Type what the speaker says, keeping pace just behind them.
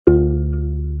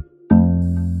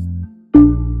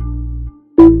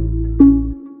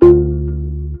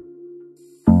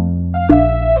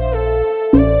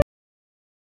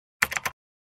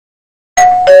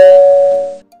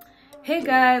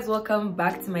guys, welcome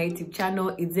back to my YouTube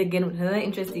channel. It's again with another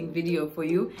interesting video for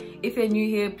you. If you're new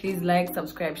here, please like,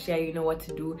 subscribe, share, you know what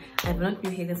to do. And if you're not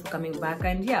new here, thanks for coming back.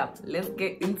 And yeah, let's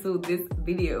get into this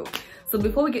video. So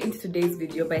before we get into today's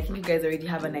video, but I think you guys already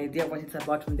have an idea of what it's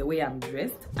about from the way I'm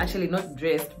dressed. Actually not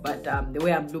dressed, but the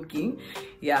way I'm looking.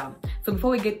 Yeah, so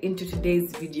before we get into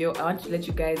today's video, I want to let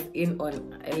you guys in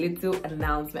on a little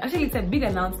announcement. Actually, it's a big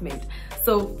announcement.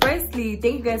 So firstly,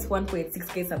 thank you guys for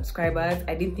 1.6k subscribers.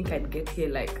 I didn't think I'd get here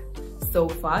like so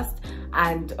fast,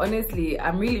 and honestly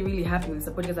I'm really happy with the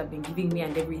support you guys have been giving me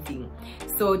and everything.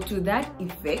 So to that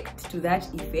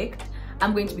effect,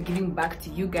 I'm going to be giving back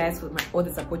to you guys for all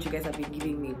the support you guys have been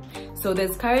giving me. So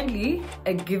there's currently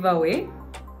a giveaway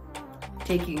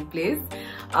taking place.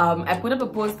 I put up a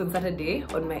post on Saturday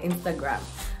on my Instagram,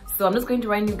 so I'm just going to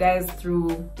run you guys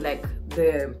through like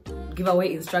the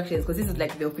giveaway instructions because this is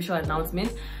like the official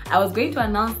announcement. I was going to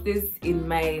announce this in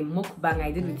my mukbang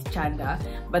I did with Chanda,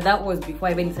 but that was before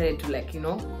I even decided to, like, you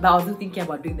know, but I wasn't thinking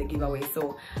about doing the giveaway.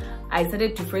 So I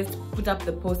decided to first put up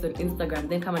the post on Instagram,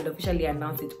 then come and officially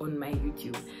announce it on my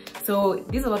YouTube. So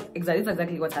this is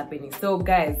exactly what's happening. So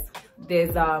guys,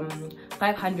 there's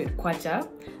 500 kwacha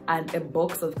and a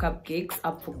box of cupcakes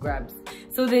up for grabs.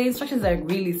 So the instructions are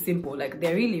really simple, like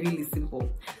they're really simple.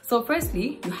 So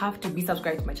firstly, you have to be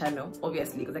subscribed to my channel,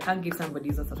 obviously, because I can't give somebody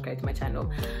who's not subscribed to my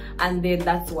channel. And then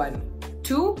that's one.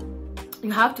 Two,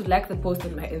 you have to like the post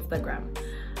on my Instagram.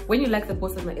 When you like the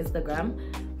post on my Instagram,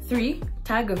 3,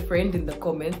 tag a friend in the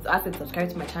comments, ask them to subscribe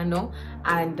to my channel.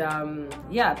 And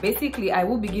yeah, basically I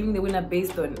will be giving the winner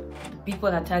based on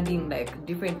people that are tagging like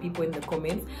different people in the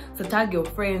comments. So tag your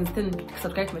friends, tell them to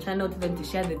subscribe to my channel, tell them to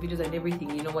share the videos and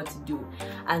everything, you know what to do.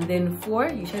 And then 4,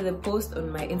 you share the post on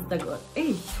my Instagram.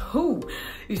 Hey,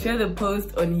 you share the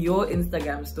post on your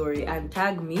Instagram story and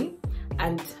tag me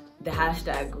and the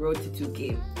hashtag road to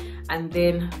 2k. And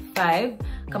then 5,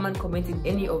 come and comment in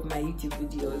any of my YouTube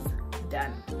videos.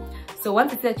 Done. So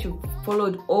once it's that you've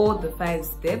followed all the 5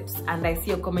 steps and I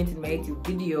see your comment in my YouTube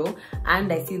video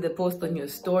and I see the post on your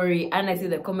story and I see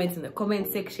the comments in the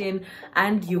comment section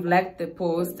and you've liked the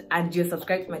post and you're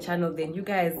subscribed to my channel, then you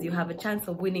guys, you have a chance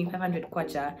of winning 500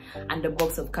 kwacha and a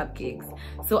box of cupcakes.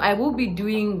 So I will be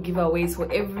doing giveaways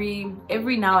for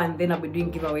every now and then. I'll be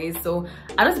doing giveaways. So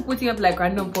I'm just putting up like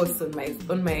random posts on my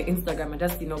Instagram and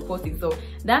just, you know, posting. So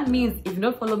that means if you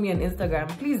don't follow me on Instagram,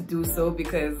 please do so,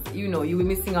 because you know you'll be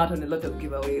missing out on a lot of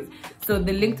giveaways. So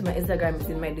the link to my Instagram is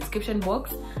in my description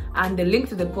box, and the link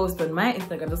to the post on my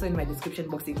Instagram is also in my description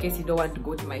box in case you don't want to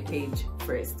go to my page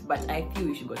first. But I feel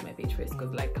you should go to my page first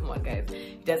because, like, come on guys,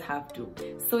 you just have to.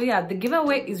 So yeah, the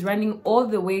giveaway is running all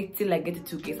the way till I get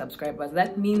to 2k subscribers.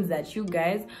 That means that you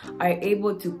guys are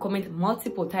able to comment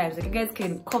multiple times. Like, you guys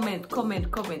can comment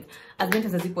as many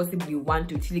times as you possibly want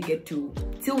to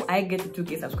till I get to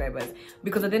 2k subscribers,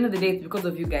 because at the end of the day it's because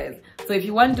of you guys. So if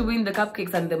you want to win the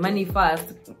cupcakes and the money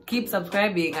fast, keep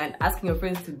subscribing and asking your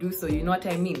friends to do so, you know what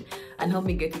I mean, and help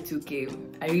me get to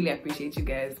 2k. I really appreciate you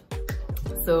guys.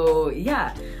 So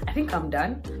yeah, I think I'm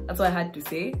done. That's all I had to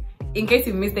say. In case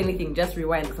you missed anything, just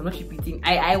rewind because I'm not repeating.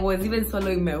 I was even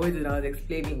swallowing my words when I was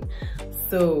explaining.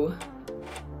 So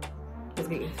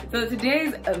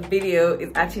today's video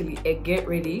is actually a get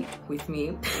ready with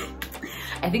me.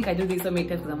 I think I do this so many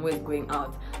times because I'm always going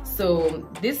out. So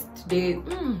today's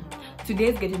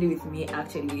get ready with me,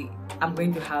 actually I'm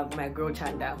going to have my girl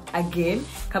Chanda again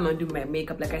come and do my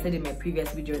makeup. Like I said in my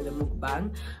previous video in the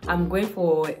mukbang, I'm going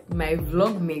for my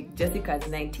vlogmate Jessica's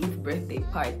 19th birthday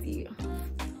party.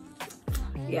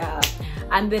 Yeah,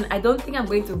 and then I don't think I'm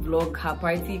going to vlog her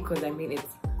party because I mean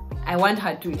I want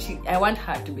her to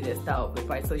be the star of the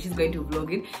party, so she's going to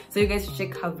vlog it. So you guys should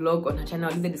check her vlog on her channel.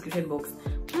 I'll leave the description box.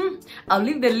 I'll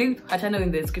leave the link to her channel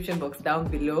in the description box down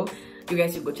below. You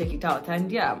guys should go check it out.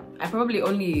 And yeah,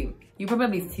 you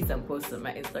probably see some posts on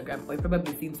my Instagram, or you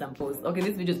probably seen some posts. Okay,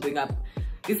 this video is going up.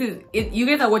 This is it. You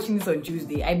guys are watching this on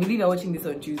Tuesday. I believe you're watching this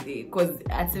on Tuesday because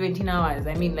at 17 hours.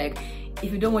 I mean, like,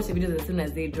 if you don't watch the videos as soon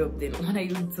as they drop, then what are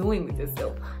you doing with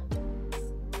yourself?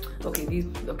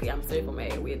 Okay, I'm sorry for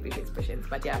my weird facial expressions,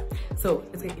 but yeah. So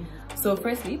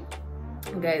firstly,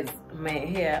 guys, my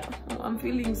hair, I'm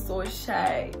feeling so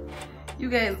shy. You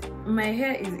guys, my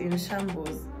hair is in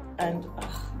shambles, and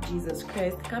Jesus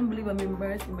Christ, I can't believe I'm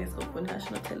embarrassing myself on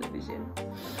national television.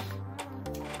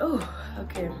 Oh,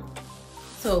 okay.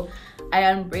 So I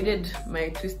unbraided my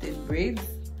twisted braids.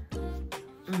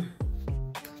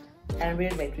 I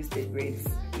unbraided my twisted braids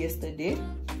yesterday.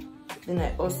 Then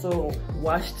I also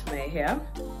washed my hair,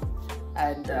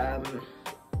 and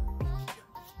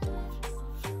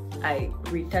I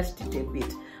retouched it a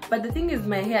bit. But the thing is,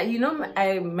 my hair, you know,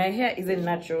 my hair isn't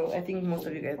natural. I think most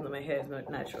of you guys know my hair is not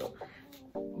natural.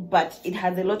 but it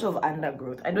has a lot of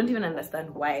undergrowth. I don't even understand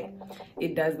why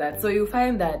it does that. So you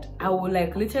find that I will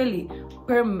like literally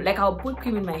perm, like I'll put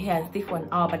cream in my hair and stay for an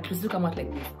hour, but it will still come out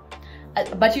like this.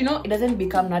 But you know, it doesn't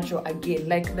become natural again.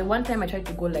 Like the one time I tried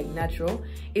to go like natural,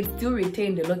 it still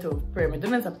retained a lot of perm. I'm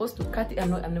not supposed to cut it. I'm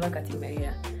never cutting my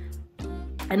hair.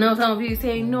 I know some of you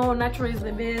saying no, natural is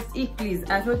the best. If please,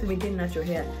 I feel to maintain natural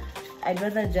hair, I'd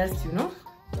rather just, you know,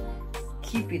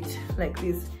 keep it like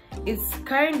this. It's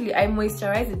currently, I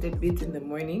moisturize it a bit in the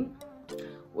morning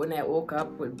when I woke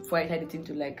up, before I tied it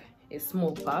into like a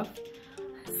small puff.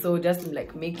 So just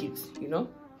like make it, you know,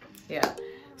 yeah.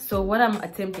 So what I'm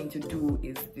attempting to do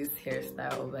is this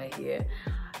hairstyle over here.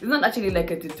 It's not actually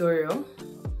like a tutorial.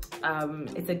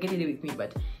 It's a get it with me,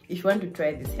 but if you want to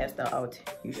try this hairstyle out,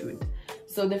 you should.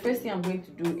 So the first thing I'm going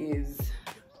to do is,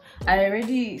 I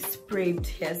already sprayed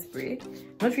hairspray.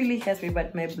 Not really hairspray,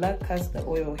 but my black castor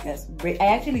oil hairspray. I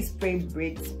actually sprayed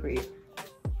braid spray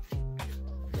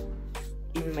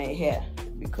in my hair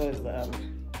because, well,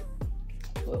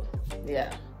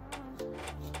 yeah.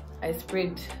 I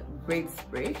sprayed braid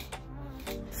spray.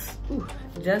 Ooh,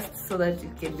 just so that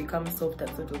it can become soft and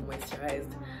sort of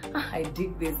moisturized. I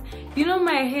dig this. You know,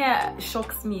 my hair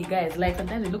shocks me, guys. Like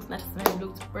sometimes it looks natural, sometimes it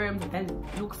looks firm, sometimes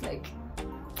it looks like,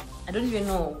 I don't even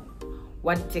know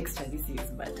what texture this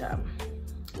is, but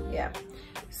yeah.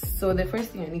 So the first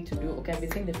thing I need to do, okay, I've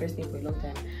been saying the first thing for a long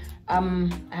time.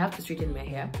 I have to straighten my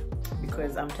hair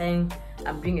because I'm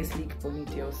doing a sleek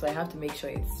ponytail, so I have to make sure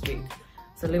it's straight.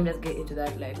 So let me just get into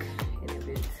that like in a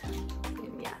bit.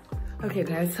 Yeah. Okay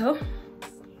guys, so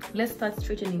let's start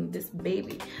straightening this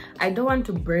baby. I don't want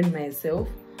to burn myself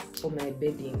or my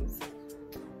beddings.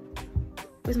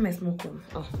 Where's my smoke comb?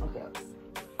 Oh, okay.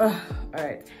 All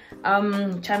right.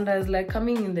 Chanda is like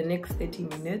coming in the next 30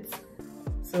 minutes,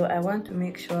 so I want to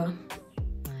make sure.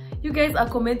 You guys are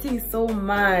commenting so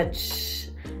much.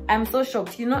 I'm so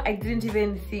shocked. You know, I didn't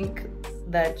even think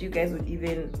that you guys would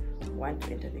even want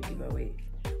to enter the giveaway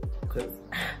because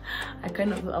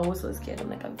I was so scared. I'm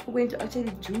like, I'm going to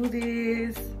actually do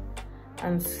this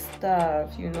and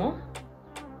stuff, you know.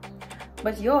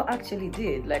 But y'all actually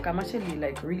did. Like, I'm actually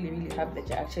like really happy that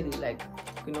you're actually like,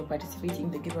 you know, participating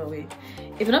in the giveaway.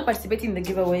 If you're not participating in the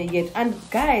giveaway yet, and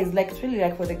guys, like, it's really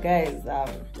like for the guys,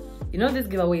 you know, this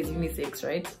giveaway is unisex,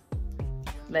 right?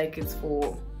 Like, it's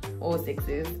for all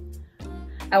sexes.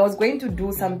 I was going to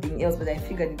do something else, but I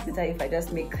figured it's better if I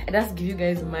just give you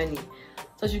guys money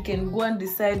so you can go and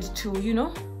decide to, you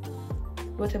know,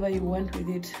 whatever you want with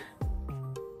it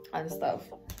and stuff.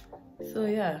 So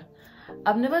yeah,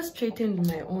 I've never straightened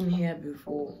my own hair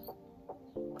before.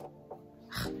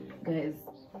 Guys,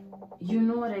 you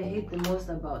know what I hate the most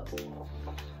about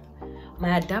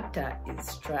my adapter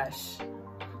is trash.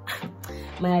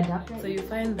 My adapter, so you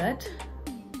find that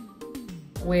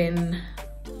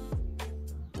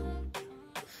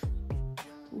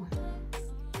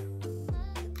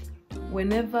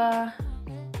whenever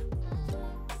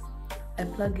I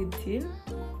plug it in,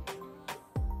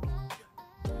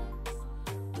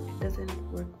 it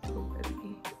doesn't work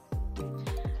properly.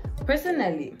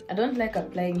 Personally, I don't like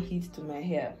applying heat to my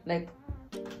hair. Like,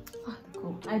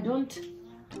 I don't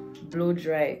blow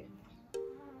dry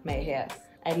my hair.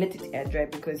 I let it air dry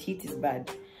because heat is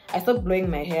bad. I stopped blowing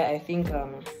my hair, I think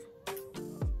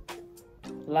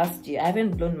last year. I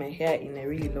haven't blown my hair in a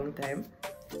really long time,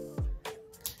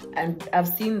 and I've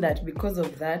seen that because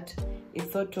of that, it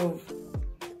sort of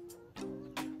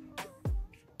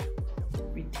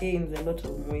retains a lot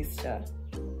of moisture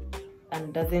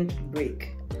and doesn't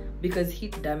break, because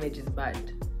heat damage is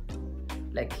bad.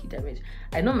 Like, heat damage,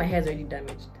 I know my hair is already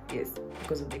damaged, yes,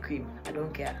 because of the cream. I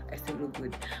don't care, I still look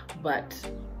good, but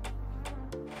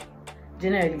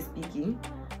generally speaking,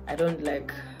 I don't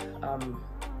like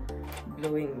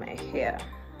blowing my hair.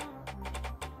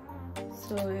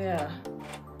 So yeah,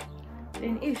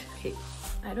 then hey,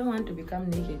 I don't want to become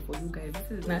naked for you guys.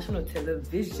 This is national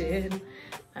television.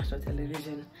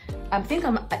 I think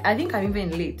I'm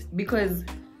even late because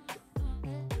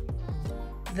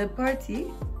the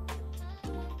party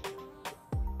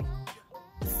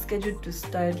is scheduled to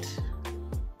start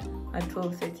at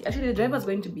 12:30. Actually, the driver's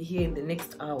going to be here in the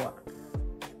next hour,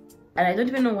 and I don't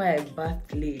even know why I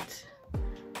bathed late.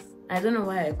 I don't know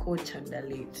why I called Chanda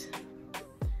late.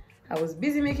 I was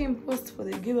busy making posts for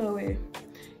the giveaway.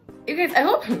 You guys, I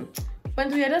hope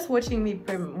when you're just watching me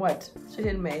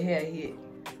straighten my hair here.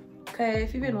 Okay,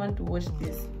 if you even want to watch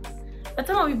this, but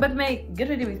some of you, but my get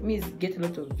ready with me is get a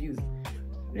lot of views.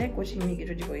 You like watching me get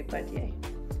ready for a party?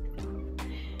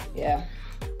 Yeah.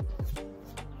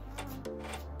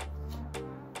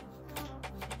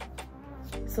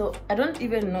 So I don't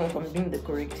even know if I'm doing the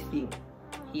correct thing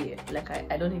here. Like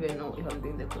I don't even know if I'm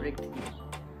doing the correct thing.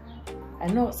 I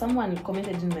know someone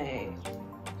commented in my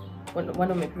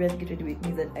one of my previous Get Ready With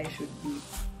Me that I should be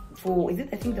for, is it,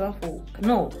 I think the one for,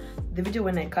 no, the video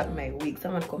when I cut my wig,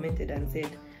 someone commented and said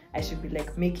I should be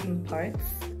like making parts.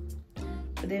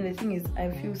 But then the thing is, I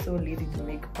feel so lazy to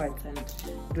make parts and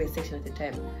do a section at a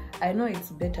time. I know it's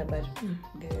better, but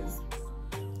guys,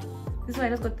 this is why I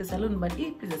just got the salon. But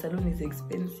if the salon is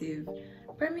expensive,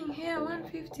 priming hair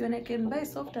 150 when I can buy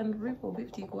soft and rip for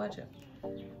 50 kwacha.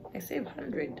 I save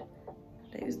 100.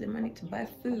 I use the money to buy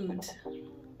food.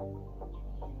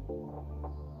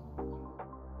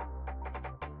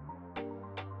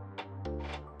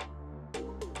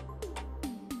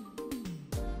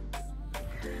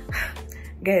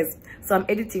 Guys, so I'm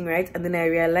editing, right? And then I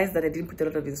realized that I didn't put a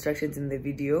lot of instructions in the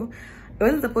video. It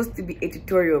wasn't supposed to be a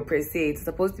tutorial per se. It's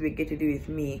supposed to be Get Ready With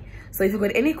Me. So if you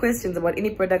got any questions about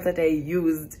any products that I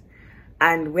used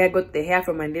and where I got the hair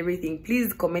from and everything,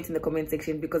 please comment in the comment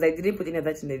section, because I didn't put any of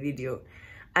that in the video.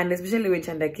 And especially when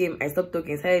Chanda came, I stopped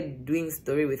talking, started doing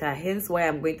story with her. Hence why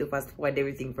I'm going to fast forward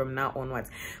everything from now onwards,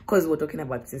 because we're talking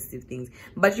about sensitive things.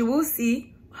 But you will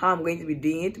see how I'm going to be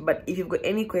doing it. But if you've got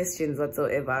any questions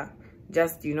whatsoever,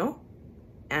 just, you know,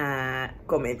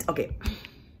 comment. Okay.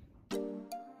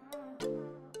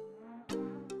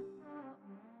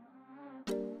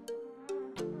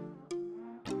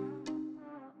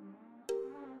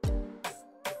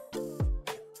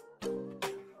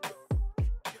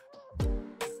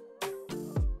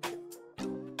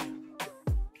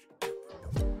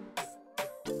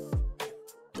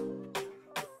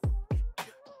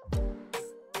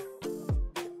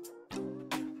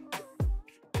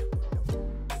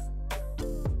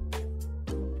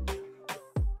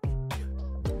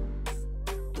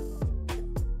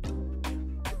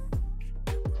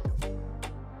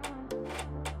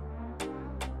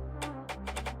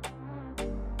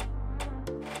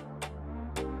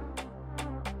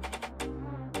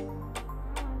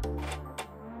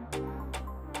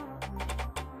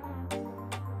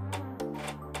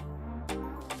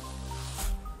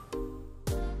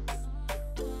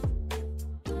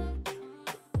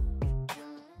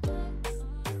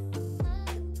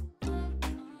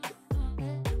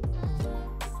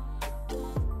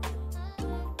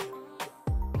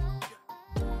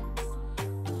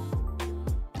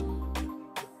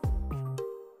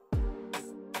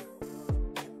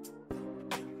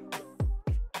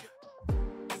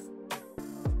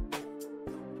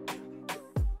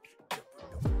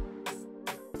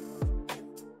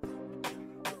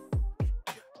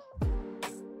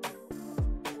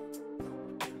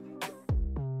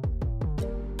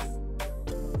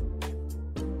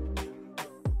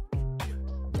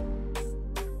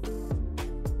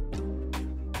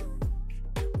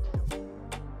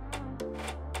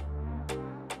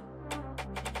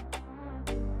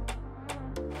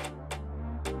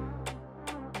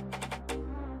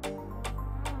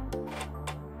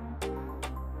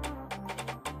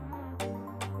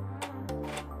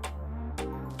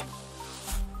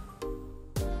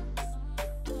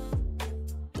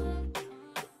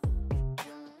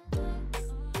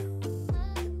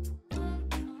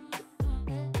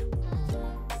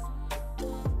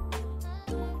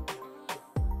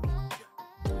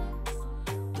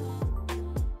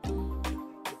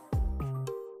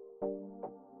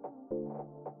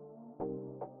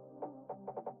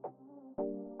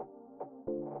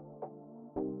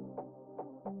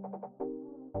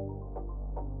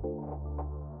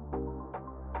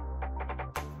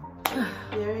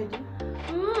 You ready?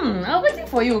 I'm waiting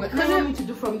for you. What do you want me to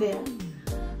do from there?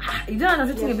 You don't know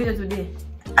shooting a video today.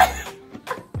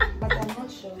 But I'm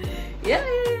not sure. Yeah.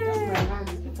 Just my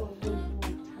hands. People don't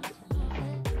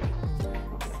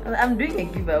know. I'm doing a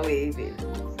giveaway even. For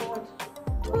what?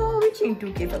 Oh, reaching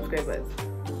 2K subscribers.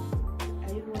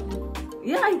 Are you ready?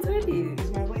 Yeah, it's ready.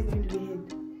 Is my voice going to be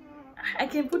hid? I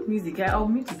can put music. I'll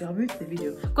mute it. I'll mute the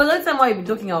video. Because last time I've been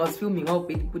talking, I was filming while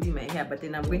putting my hair, but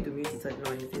then I'm going to mute it so I don't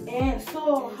know anything.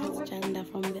 So, how Chanda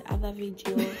from the other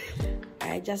video?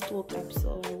 I just woke up,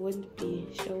 so I won't be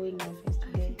showing my face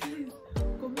today.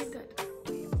 Comment that.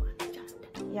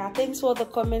 Yeah, thanks for the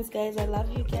comments, guys. I love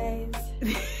you guys.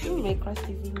 My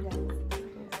crusty fingers.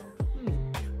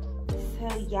 So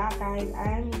yeah, guys,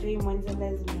 I am doing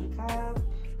Manzela's makeup.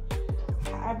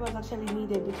 Her eyebrows actually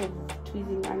need a bit of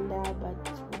tweezing under, but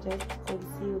we'll just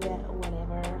conceal that or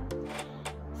whatever.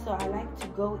 So I like to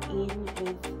go in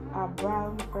with a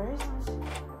brown first,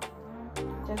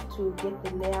 just to get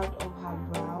the layout of her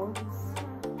brows.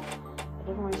 I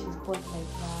don't know why she's put like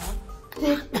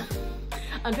that.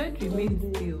 I'm trying to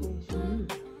remain still.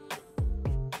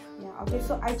 Yeah, okay,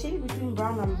 so I change between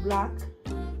brown and black.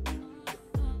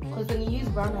 Because when you use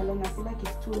brown alone, I feel like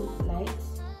it's too light.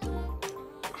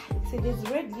 So there's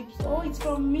red lips. Oh, it's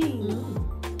from me.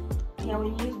 Yeah,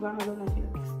 when you use brown alone, I feel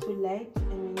like it's too light.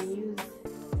 And when you use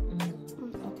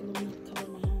okay, let me cover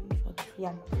my hand. Okay,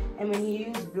 yeah. And when you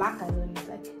use black alone, it's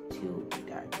like too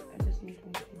dark. I just need to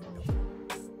make sure.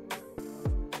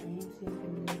 And you see, I'm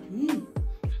gonna be like,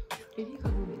 Did you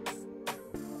cover it?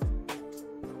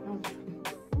 No.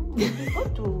 It's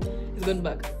got to. It's gone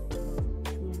back.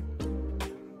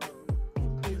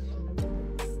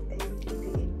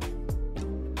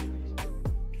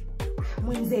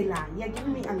 Mwenzela, you're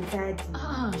giving me anxiety.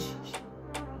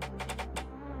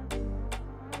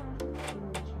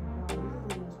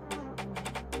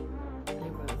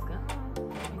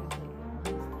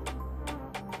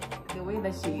 The way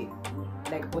that she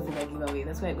like posted a giveaway,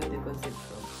 that's where I got the concept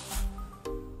from.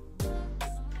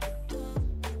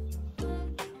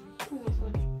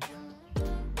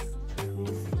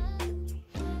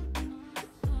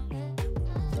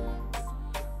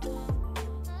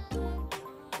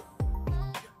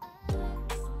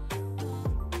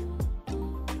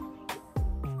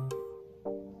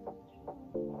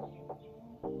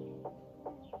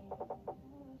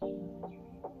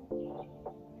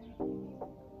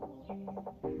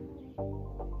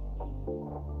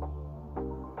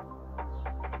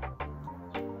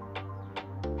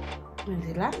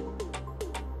 Mwenzela.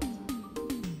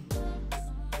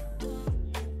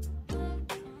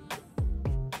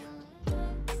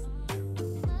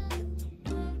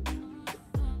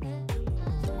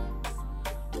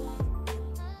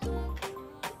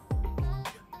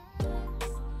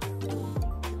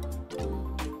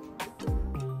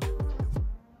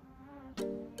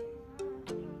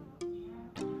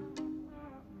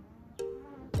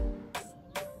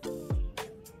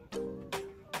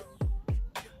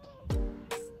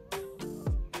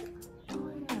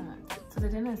 The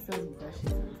designer sells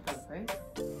brushes and stuff, right?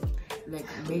 Like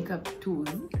makeup tools.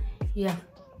 Yeah.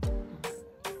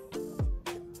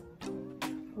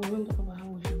 We're going to talk about how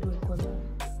we should do a color.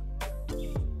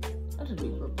 That would be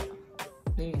proper.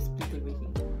 Then you split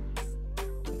everything.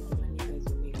 Like the money you guys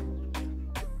will make.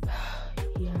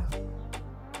 Yeah.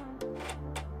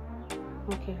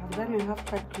 Okay, I've done a half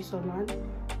cut piece on one.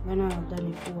 Then I've done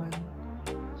a full one.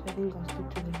 So I think I'll stick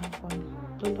to the half one.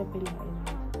 Don't open your eyes.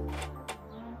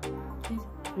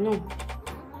 No.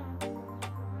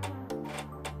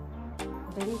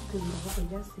 But I need to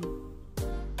just see.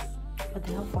 But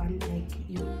they have one, like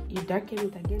you darken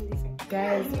it again. This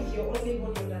Guys, you're only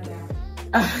one under there.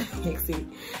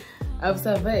 I've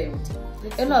survived.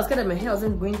 And I was scared that my hair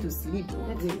wasn't going to sleep.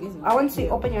 I want to see,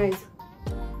 open your eyes.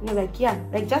 No, like yeah,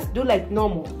 like just do like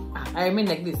normal. I mean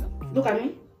like this. Look at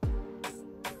me.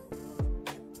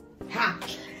 Ha!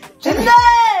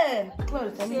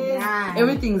 Close. I mean, yeah.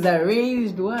 Everything's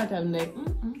arranged. What? I'm like,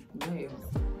 vibes.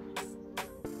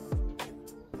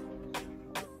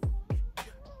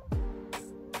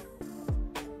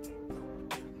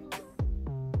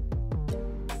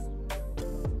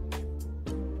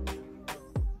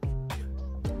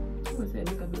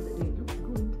 Look at this. It looks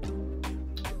good.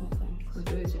 Okay. So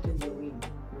the way it's in the wing.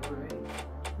 Alright.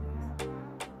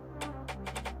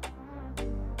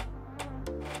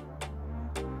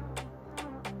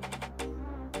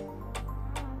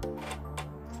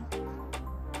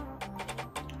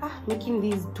 Making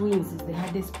these twins is the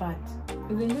hardest part.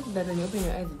 You can notice that when you open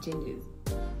your eyes, it changes.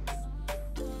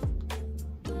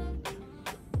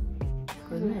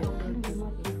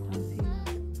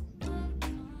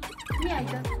 Yeah, I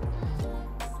just.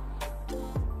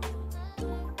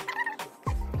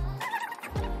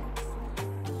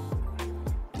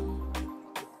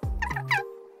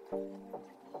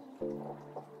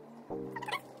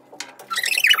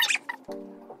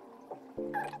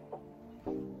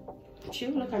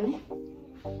 Look at me.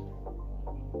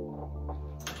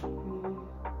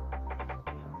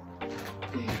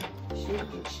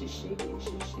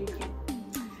 Shake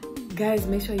it. Guys,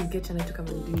 make sure you get Chana to come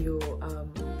and do your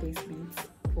face beads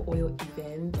for all your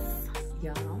events.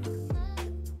 Yeah.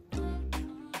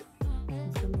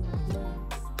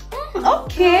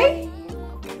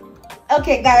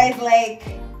 Okay, guys, like.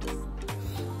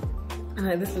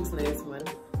 This looks nice, man.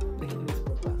 Like it looks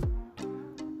proper.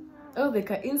 Oh, the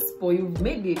inspo, you've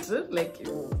made it, like you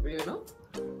know.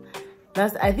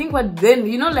 That's I think what then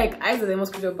you know, like eyes are the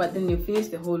most critical part. Then you finish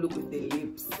the whole look with the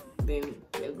lips. Then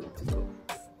we're good to go.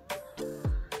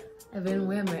 And then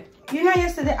where am I? You know,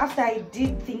 yesterday after I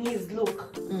did thingies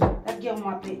look, that girl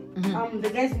Mape, the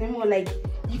guys name were like,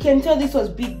 you can tell this was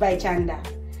beat by Chanda.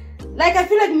 Like I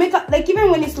feel like makeup, like even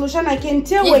when it's Lushana, I can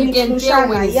tell when it's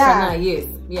Lushana. Yeah, yes,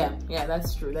 yeah,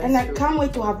 that's true. That's and true. I can't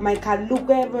wait to have my car look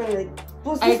wherever. Like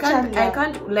I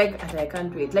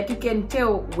can't wait. Like, you can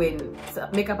tell when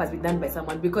makeup has been done by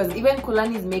someone, because even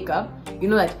Kolani's makeup, you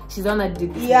know that she's the one that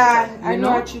did this. Yeah, makeup, I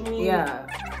know what you mean. Yeah.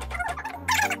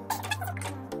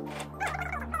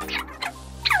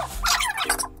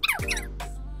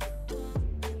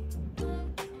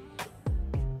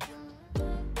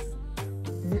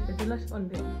 Is the lash on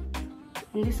there?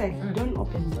 On this side, don't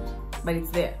open it. But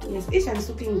it's there. Yes, this one's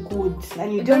looking good,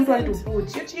 and you don't want to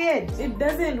put your head. It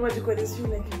doesn't, what you call it, feel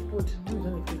like you put.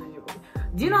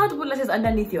 Do you know how to put lashes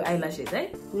underneath your eyelashes, eh?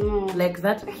 No. Like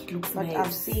that, it looks But nice.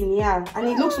 I've seen, yeah. And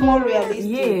it looks more realistic.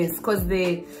 Yes, because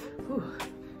they...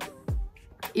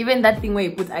 Even that thing where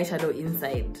you put eyeshadow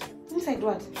inside. Inside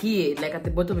what? Here, like at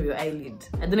the bottom of your eyelid.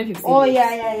 I don't know if you've seen Oh, it.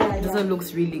 yeah. It also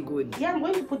looks really good. Yeah, I'm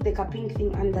going to put the cupping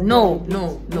thing under. No,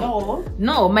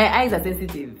 my eyes are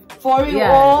sensitive. For you?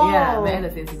 Yeah, my eyes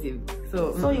are sensitive.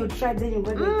 So you tried, then you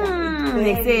got it.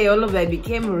 They say all of that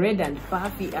became red and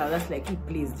puffy. I was just like,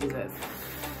 please, Jesus.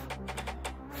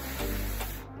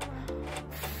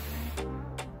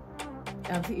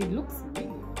 It looks big.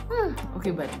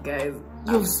 Okay, but guys,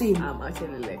 you've seen. I'm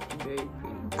actually like very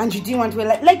pretty. And you didn't want to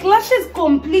wear like lashes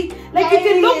complete. Like, it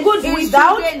can look good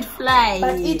without. Fly.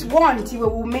 But it won't. You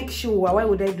will make sure. Why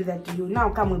would I do that to you? Now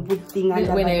come with good thing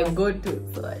under. When I go to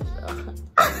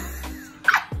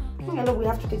hello, we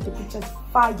have to take the pictures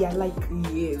fire, like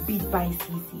yes, beat by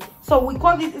CC. So we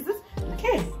call this. Is this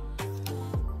okay?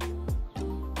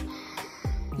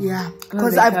 Yeah,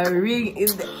 because I've a ring in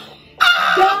the.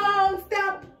 Don't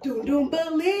stop, don't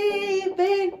believe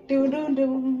it, don't.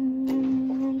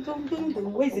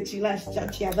 Where's the chillash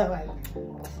chachi other one?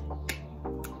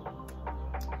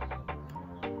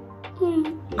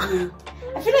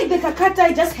 I feel like the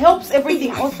kakata just helps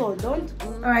everything also, don't?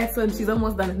 Alright, so she's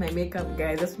almost done with my makeup,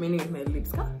 guys. Just remaining with my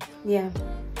lips. Huh? Yeah.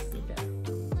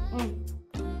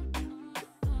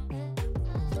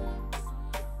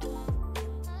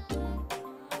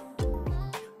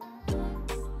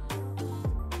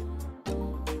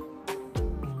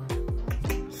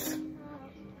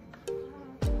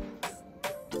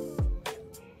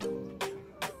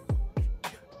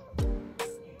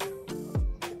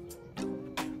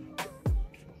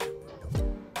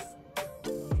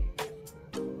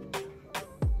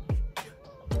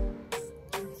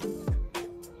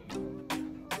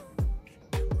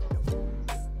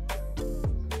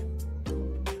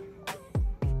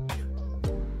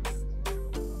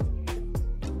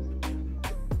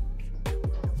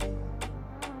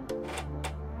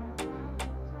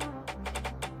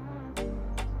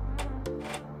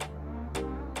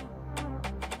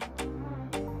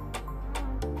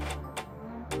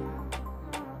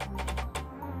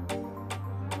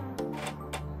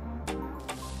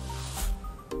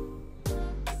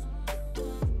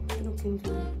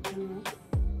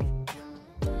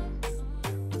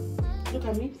 Look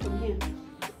at me from here.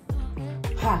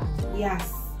 Ha!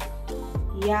 Yes.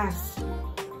 Yes.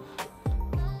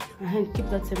 And keep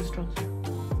that same structure.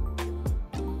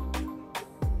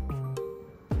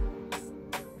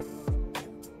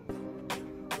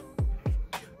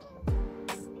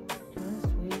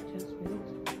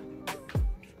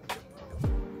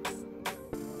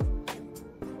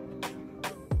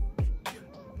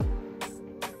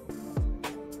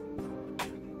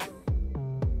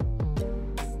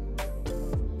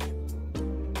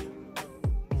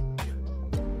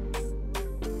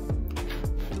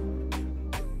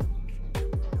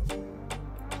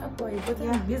 Just wait.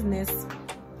 Yeah. Business.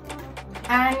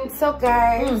 And so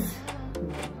guys,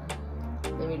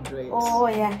 let me draw it. Oh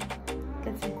yeah,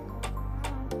 that's it.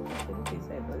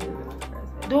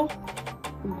 Do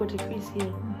we've got a crease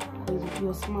here because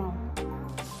you're small.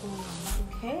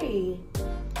 Okay,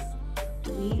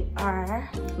 we are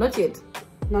not yet.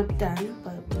 Not done,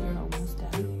 but we're almost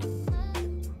done.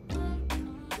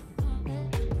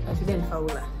 I shouldn't foul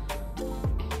her.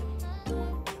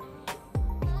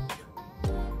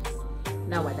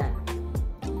 Now we're done.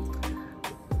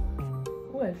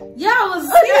 What? Yeah, I was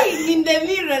seeing in the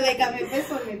mirror like I'm a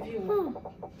person with you.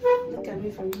 Look at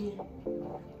me from here.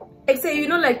 Except you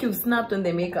know, like you've snapped on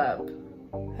the makeup.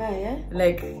 Yeah?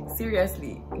 Like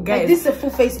seriously, guys. Like, this is a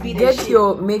full face beat. Get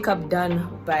your makeup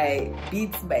done by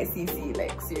Beats by CC.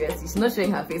 Like seriously, she's not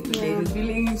showing her face today. She's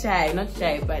feeling shy, not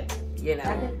shy, but you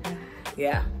know,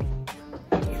 yeah.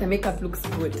 The makeup looks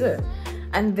good.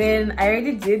 And then I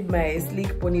already did my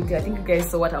sleek ponytail. I think you guys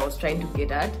saw what I was trying to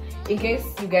get at. In case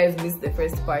you guys missed the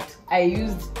first part, I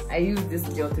used this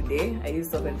gel today. I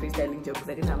used Soft and Free Styling gel because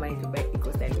I didn't have money to buy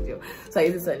Eco Styling gel. So I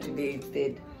used this one today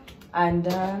instead. And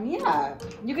yeah,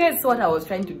 you guys saw what I was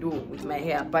trying to do with my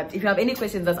hair, but if you have any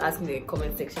questions, just ask in the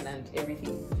comment section and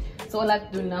everything. So all I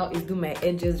have to do now is do my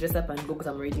edges, dress up and go because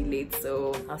I'm already late.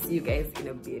 So I'll see you guys in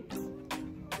a bit.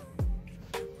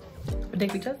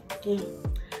 Take pictures? Yeah.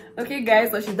 Okay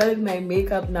guys, so she's done with my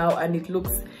makeup now and it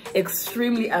looks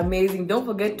extremely amazing. Don't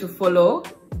forget to follow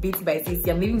Beats by CC.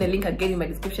 I'm leaving the link again in my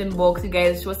description box. You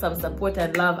guys show some support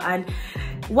and love, and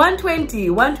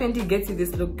 120 gets you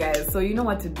this look, guys. So you know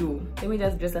what to do. Let me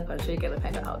just dress up and show you guys the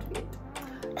kind of outfit.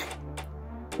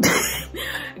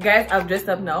 Guys, I've dressed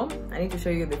up now. I need to show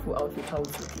you the full outfit, how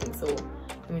it's looking. So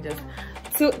let me just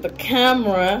tilt the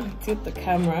camera.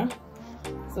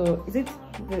 So is it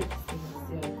good?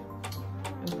 Yeah.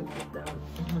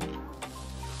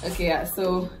 Okay, yeah,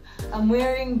 so I'm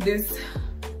wearing this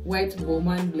white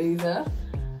Bowman blazer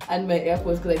and my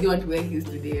AirPods because I didn't want to wear heels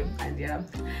today. And yeah,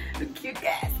 look cute,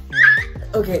 guys.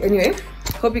 Okay, anyway,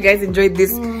 hope you guys enjoyed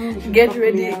this. Get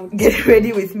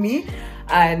ready with me.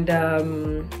 And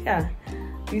yeah,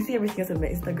 you see everything else on my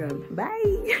Instagram.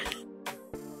 Bye.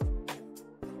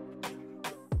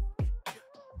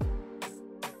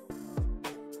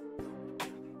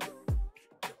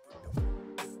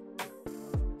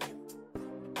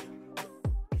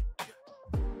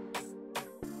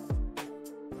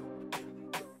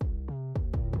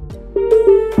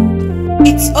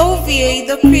 It's OVA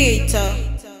the creator.